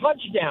score a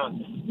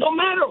touchdown, no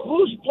matter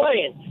who's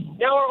playing.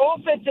 Now, our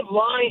offensive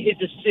line is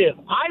a sieve.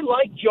 I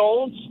like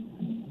Jones.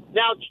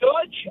 Now,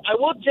 Judge, I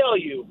will tell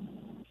you,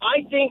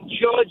 I think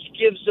Judge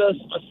gives us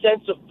a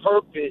sense of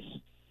purpose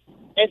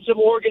and some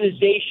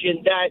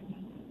organization that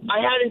I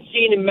hadn't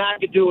seen in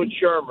McAdoo and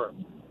Shermer.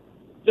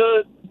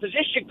 The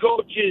position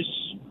coaches,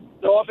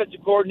 the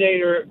offensive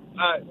coordinator,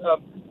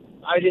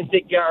 I didn't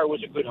think Garrett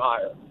was a good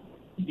hire.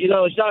 He's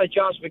not a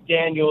Josh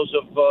McDaniels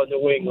of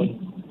New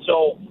England.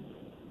 So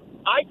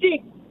I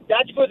think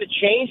that's where the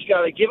change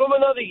got to give him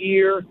another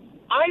year.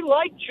 I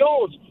like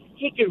Jones.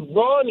 He can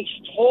run. He's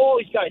tall.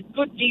 He's got a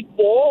good deep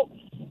ball.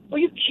 But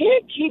you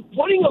can't keep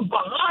putting him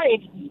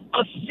behind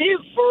a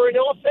sieve for an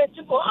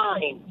offensive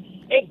line.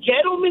 And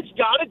Gettleman's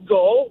got to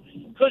go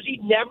because he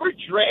never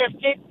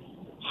drafted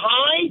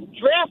high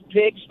draft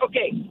picks.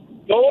 Okay,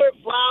 Noah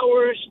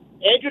Flowers,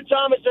 Andrew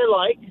Thomas I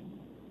like.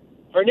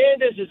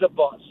 Hernandez is a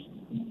bust.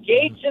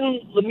 Gates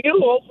and Lemieux,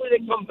 hopefully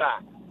they come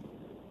back.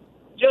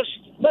 Just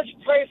let's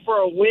pray for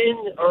a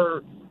win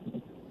or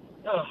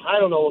I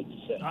don't know what to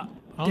say.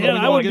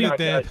 I would be. Have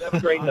a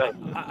great night.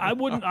 I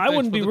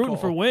wouldn't be rooting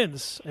for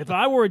wins. If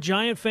I were a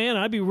Giant fan,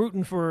 I'd be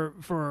rooting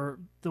for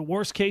the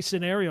worst case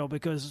scenario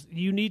because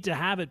you need to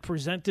have it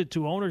presented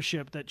to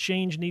ownership that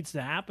change needs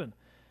to happen.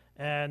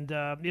 And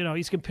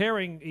he's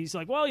comparing. He's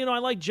like, well, I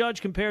like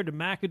Judge compared to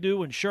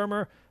McAdoo and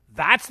Shermer.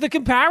 That's the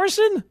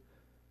comparison.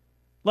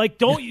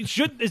 Like,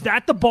 is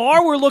that the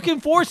bar we're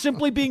looking for?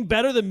 Simply being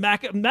better than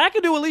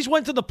McAdoo at least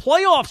went to the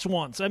playoffs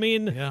once. I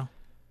mean, yeah.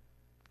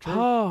 True.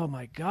 Oh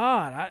my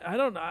God! I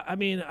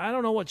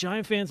don't know what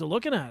Giant fans are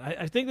looking at.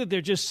 I think that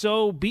they're just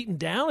so beaten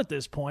down at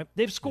this point.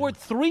 They've scored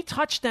 3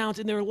 touchdowns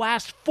in their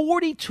last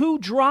 42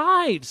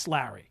 drives,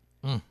 Larry.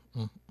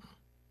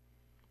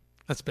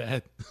 That's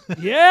bad.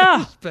 Yeah,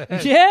 That's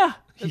bad. Yeah.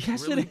 That's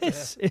Yes, really it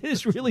is. It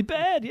is really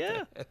bad.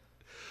 Yeah.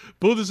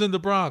 Buddha's in the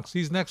Bronx.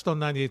 He's next on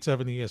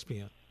 98.7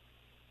 ESPN.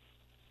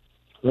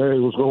 Hey,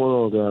 what's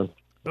going on, guys?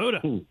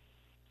 Buddha.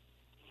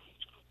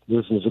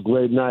 Listen, it's a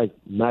great night.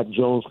 Mac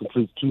Jones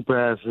completes 2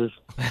 passes.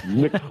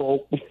 Nick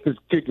Folk is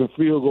kicking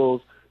field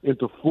goals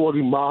into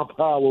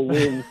 40-mile-per-hour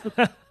winds.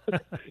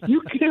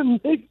 You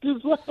can't make this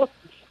up.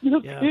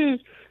 You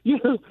can't.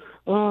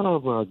 Oh,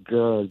 my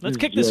God. Let's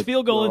kick this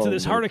field goal into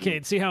this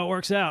hurricane, see how it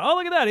works out. Oh,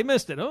 look at that. He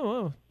missed it.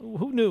 Oh,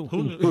 who knew?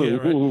 Yeah,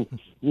 right.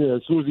 Yeah,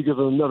 as soon as he gets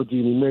on another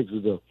team, he makes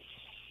it, though.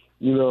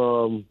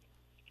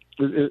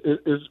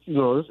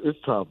 It's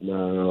tough,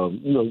 man.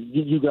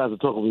 You guys are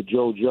talking with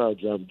Joe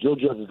Judge. Joe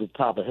Judge is the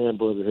top of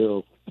Hamburger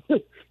Hill.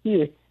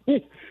 he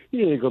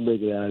ain't gonna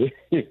make it out of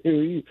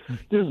here.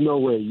 There's no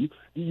way.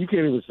 You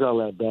can't even sell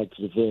that back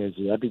to the fans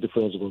here. I think the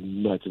fans are gonna be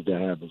nuts if that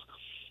happens.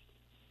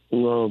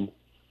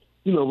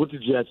 With the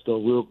Jets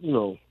though, real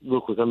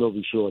quick. I know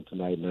we're short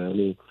tonight, man. I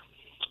mean,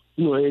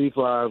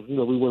 85. We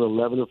win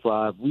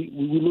 11-5. We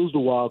lose the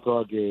wild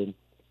card game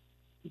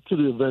to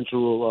the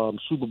eventual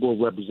Super Bowl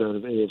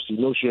representative AFC.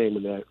 No shame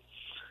in that.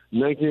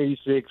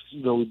 1986,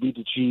 we beat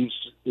the Chiefs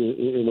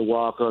in the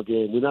wild card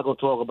game. We're not going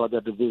to talk about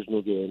that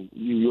divisional game.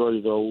 You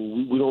already know.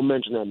 We don't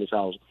mention that in this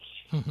house.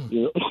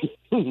 And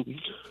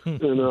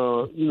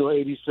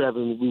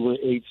 87, we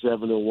went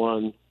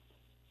 8-7-1.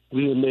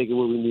 We didn't make it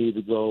where we needed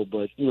to go,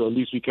 but at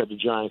least we kept the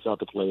Giants out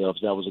the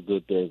playoffs. That was a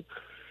good thing.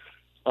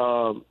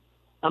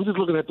 I'm just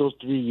looking at those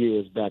 3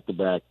 years back to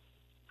back.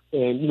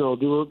 And,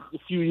 there were a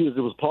few years.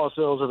 There was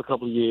Parcells in a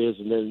couple of years,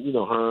 and then,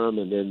 Herm,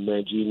 and then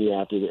Mangini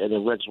after, and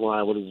then Rex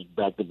Ryan with his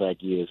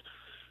back-to-back years.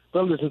 But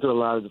I'm listening to a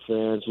lot of the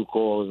fans who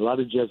call, a lot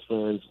of Jets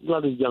fans, a lot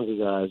of the younger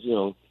guys,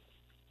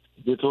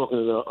 they're talking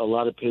a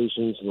lot of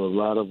patience and a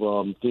lot of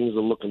things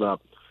are looking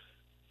up.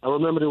 I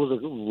remember there was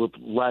a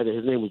writer.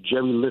 His name was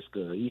Jerry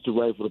Liska. He used to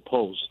write for the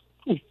Post,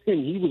 and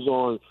he was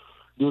on.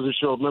 There was a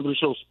show. Remember the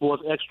show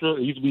Sports Extra?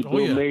 It used to be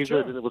Bill Mazer,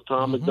 sure. and it was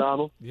Tom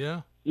McDonald.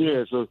 Yeah.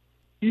 Yeah. So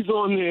he's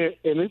on there,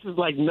 and this is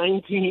like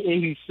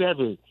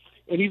 1987,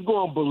 and he's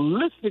going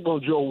ballistic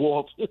on Joe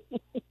Walton.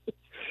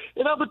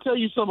 And I'm gonna tell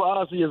you something,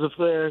 honestly, as a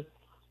fan,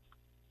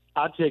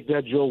 I take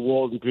that Joe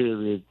Walton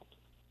period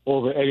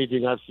over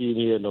anything I've seen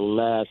here in the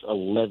last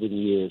 11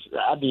 years.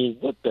 I mean,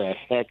 what the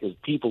heck is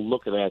people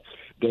looking at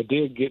that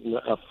they're getting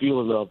a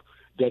feeling of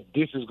that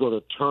this is going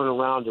to turn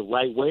around the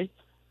right way?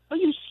 Are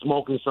you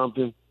smoking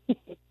something?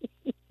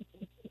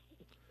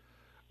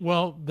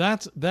 Well,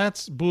 that's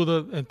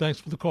Buddha, and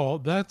thanks for the call.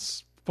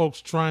 That's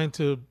folks trying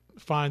to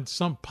find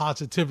some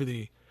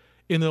positivity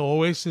in the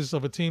oasis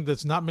of a team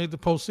that's not made the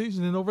postseason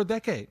in over a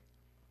decade.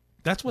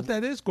 That's what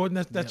that is,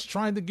 Gordon. That's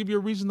trying to give you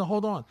a reason to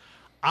hold on.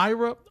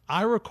 Ira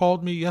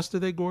called me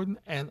yesterday, Gordon,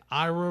 and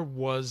Ira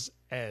was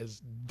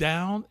as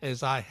down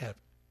as I have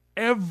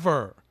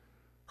ever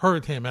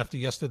heard him after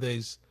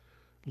yesterday's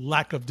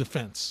lack of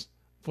defense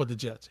for the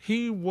Jets.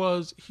 He's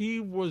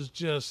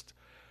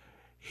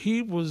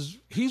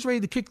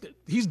ready to kick.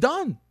 He's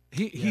done.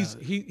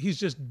 He's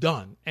just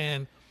done.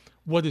 And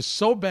what is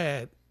so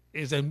bad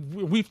is, and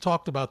we've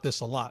talked about this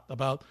a lot,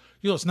 about,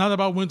 it's not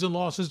about wins and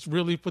losses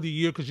really for the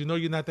year because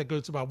you're not that good.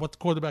 It's about what the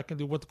quarterback can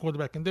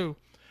do,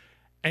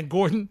 And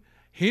Gordon,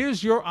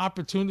 here's your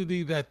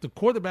opportunity that the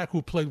quarterback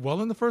who played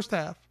well in the first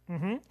half,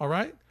 all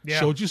right,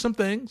 showed you some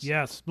things.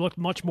 Yes, looked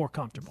much more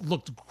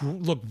comfortable.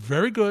 Looked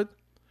very good.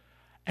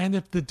 And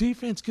if the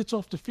defense gets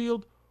off the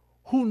field,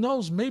 who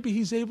knows, maybe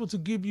he's able to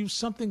give you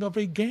something of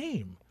a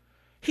game.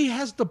 He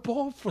has the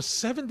ball for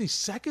 70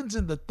 seconds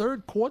in the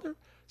third quarter.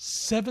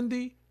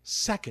 70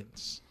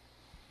 seconds.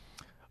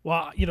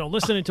 Well,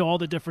 listening to all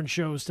the different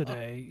shows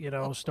today,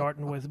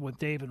 starting with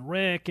Dave and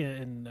Rick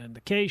and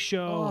the K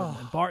Show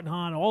and Bart and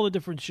Hahn, all the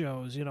different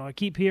shows, I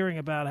keep hearing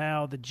about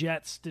how the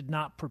Jets did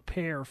not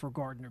prepare for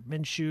Gardner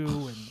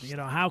Minshew and,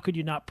 how could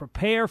you not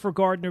prepare for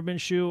Gardner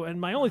Minshew?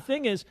 And my only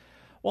thing is,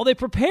 well, they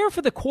prepare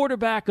for the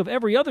quarterback of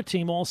every other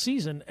team all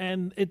season,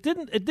 and it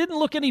didn't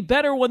look any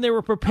better when they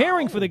were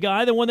preparing for the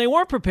guy than when they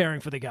weren't preparing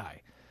for the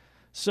guy.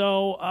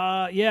 So,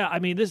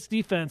 this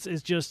defense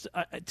is just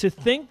to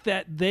think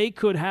that they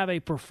could have a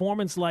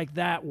performance like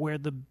that where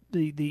the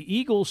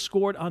Eagles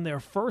scored on their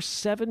first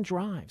 7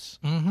 drives.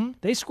 Mm-hmm.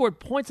 They scored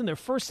points in their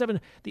first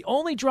 7. The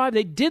only drive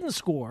they didn't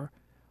score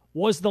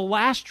was the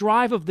last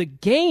drive of the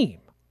game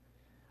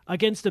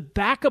against a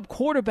backup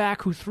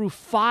quarterback who threw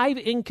 5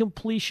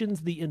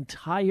 incompletions the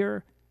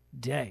entire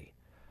day.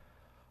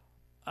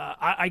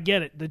 I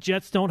get it. The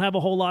Jets don't have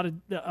a whole lot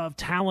of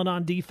talent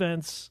on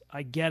defense.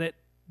 I get it.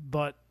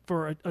 But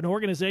for an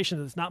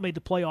organization that's not made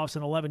the playoffs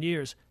in 11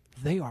 years,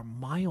 they are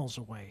miles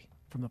away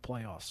from the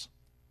playoffs.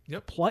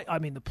 Yep. The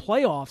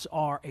playoffs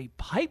are a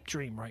pipe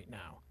dream right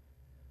now.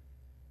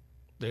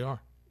 They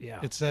are. Yeah.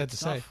 It's sad to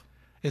say.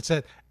 It's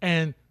sad.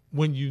 And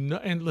when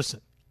and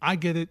listen, I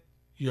get it.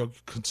 You're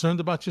concerned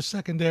about your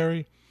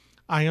secondary.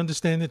 I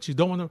understand that you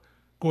don't want to.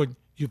 Gordon,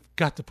 you've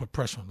got to put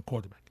pressure on the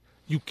quarterback.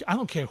 I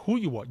don't care who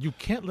you are. You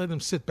can't let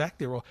him sit back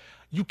there.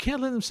 You can't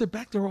let him sit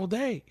back there all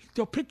day.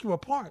 They'll pick you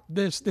apart.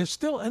 There's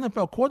still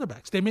NFL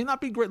quarterbacks. They may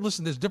not be great.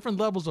 Listen, there's different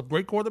levels of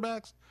great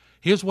quarterbacks.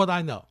 Here's what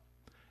I know.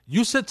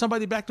 You sit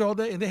somebody back there all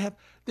day, and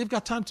they've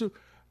got time to.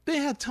 They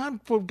had time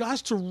for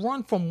guys to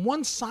run from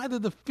one side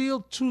of the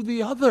field to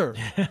the other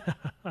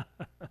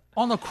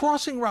on a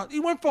crossing route. He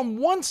went from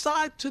one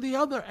side to the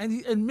other,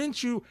 and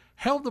Minshew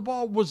held the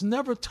ball, was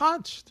never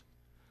touched.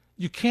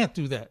 You can't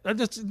do that.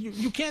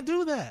 You can't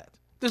do that.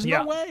 There's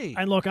no way.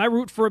 And look, I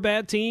root for a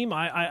bad team.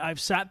 I've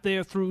sat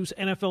there through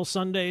NFL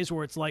Sundays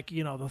where it's like,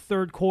 the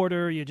third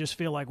quarter, you just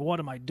feel like, what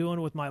am I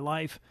doing with my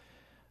life?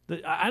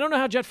 I don't know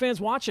how Jet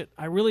fans watch it.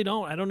 I really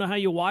don't. I don't know how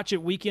you watch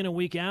it week in and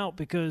week out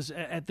because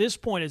at this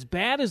point, as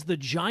bad as the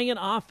Giant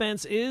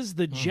offense is,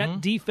 the Jet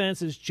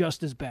defense is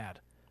just as bad.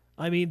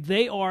 I mean,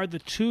 they are the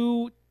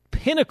two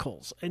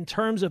pinnacles in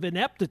terms of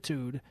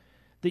ineptitude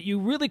that you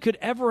really could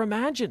ever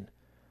imagine.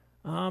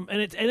 And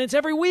it's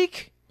every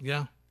week.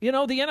 Yeah. The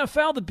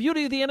NFL, the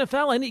beauty of the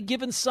NFL, any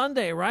given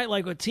Sunday, right?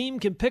 Like a team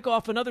can pick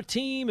off another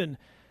team, and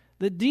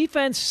the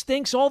defense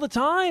stinks all the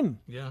time.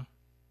 Yeah,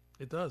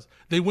 it does.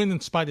 They win in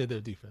spite of their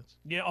defense.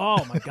 Yeah.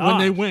 Oh my God. When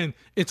they win,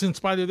 it's in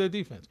spite of their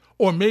defense,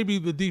 or maybe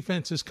the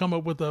defense has come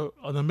up with an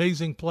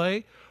amazing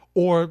play,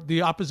 or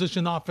the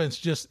opposition offense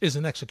just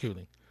isn't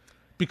executing.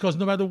 Because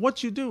no matter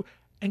what you do,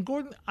 and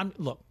Gordon,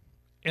 look,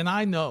 and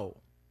I know,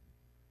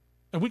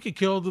 and we could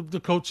kill the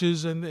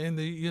coaches and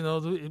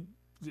the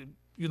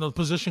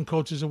position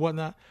coaches and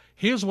whatnot.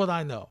 Here's what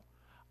I know.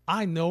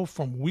 I know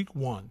from week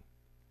 1,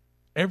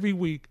 every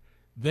week,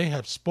 they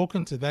have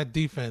spoken to that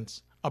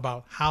defense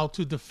about how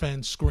to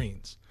defend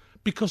screens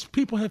because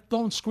people have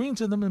thrown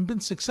screens at them and been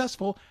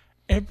successful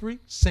every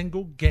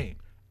single game.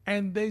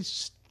 And they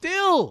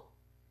still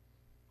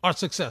are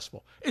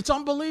successful. It's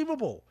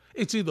unbelievable.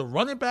 It's either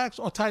running backs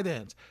or tight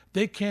ends.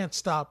 They can't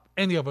stop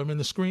any of them in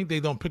the screen. They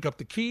don't pick up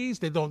the keys.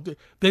 They don't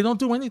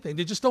do anything.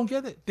 They just don't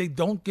get it. They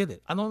don't get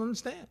it. I don't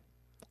understand.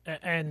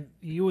 And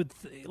you would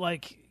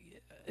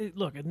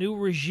look, a new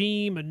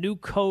regime, a new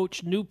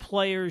coach, new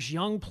players,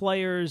 young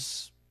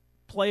players,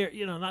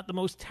 not the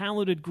most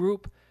talented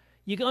group.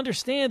 You can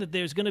understand that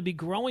there's going to be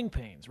growing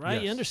pains, right?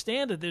 Yes. You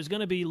understand that there's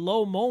going to be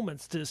low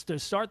moments to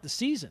start the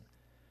season.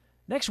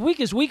 Next week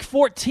is week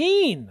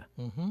 14.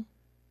 Mm-hmm.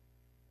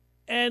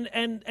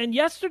 And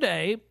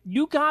yesterday,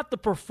 you got the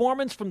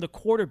performance from the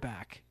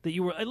quarterback that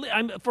you were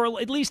for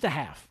at least a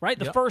half, right?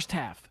 The first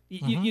half.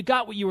 You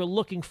got what you were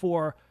looking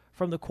for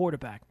from the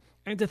quarterback.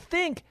 And to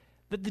think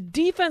that the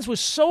defense was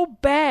so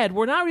bad,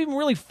 we're not even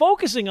really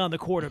focusing on the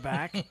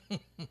quarterback.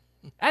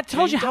 That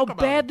tells you how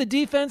bad the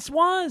defense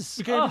was.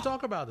 We can't even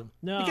talk about him.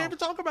 No. We can't even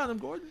talk about him,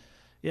 Gordon.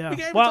 Yeah. We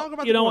can't even talk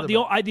about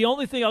the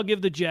only thing I'll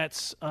give the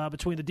Jets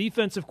between the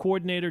defensive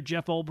coordinator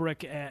Jeff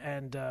Ulbrich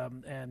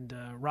and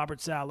Robert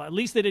Saleh, at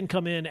least they didn't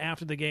come in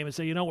after the game and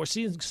say, we're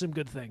seeing some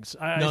good things.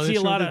 I see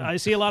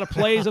a lot of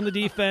plays on the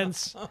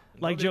defense,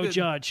 like Joe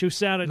Judge, who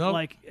sounded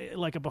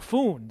like a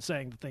buffoon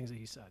saying the things that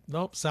he said.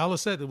 Nope. Saleh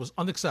said it was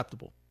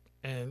unacceptable,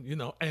 and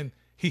and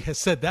he has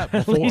said that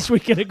before. At least we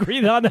can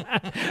agree on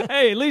that.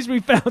 Hey, at least we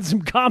found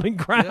some common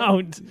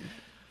ground.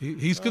 Yeah.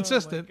 He's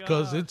consistent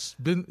because it's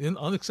been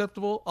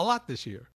unacceptable a lot this year.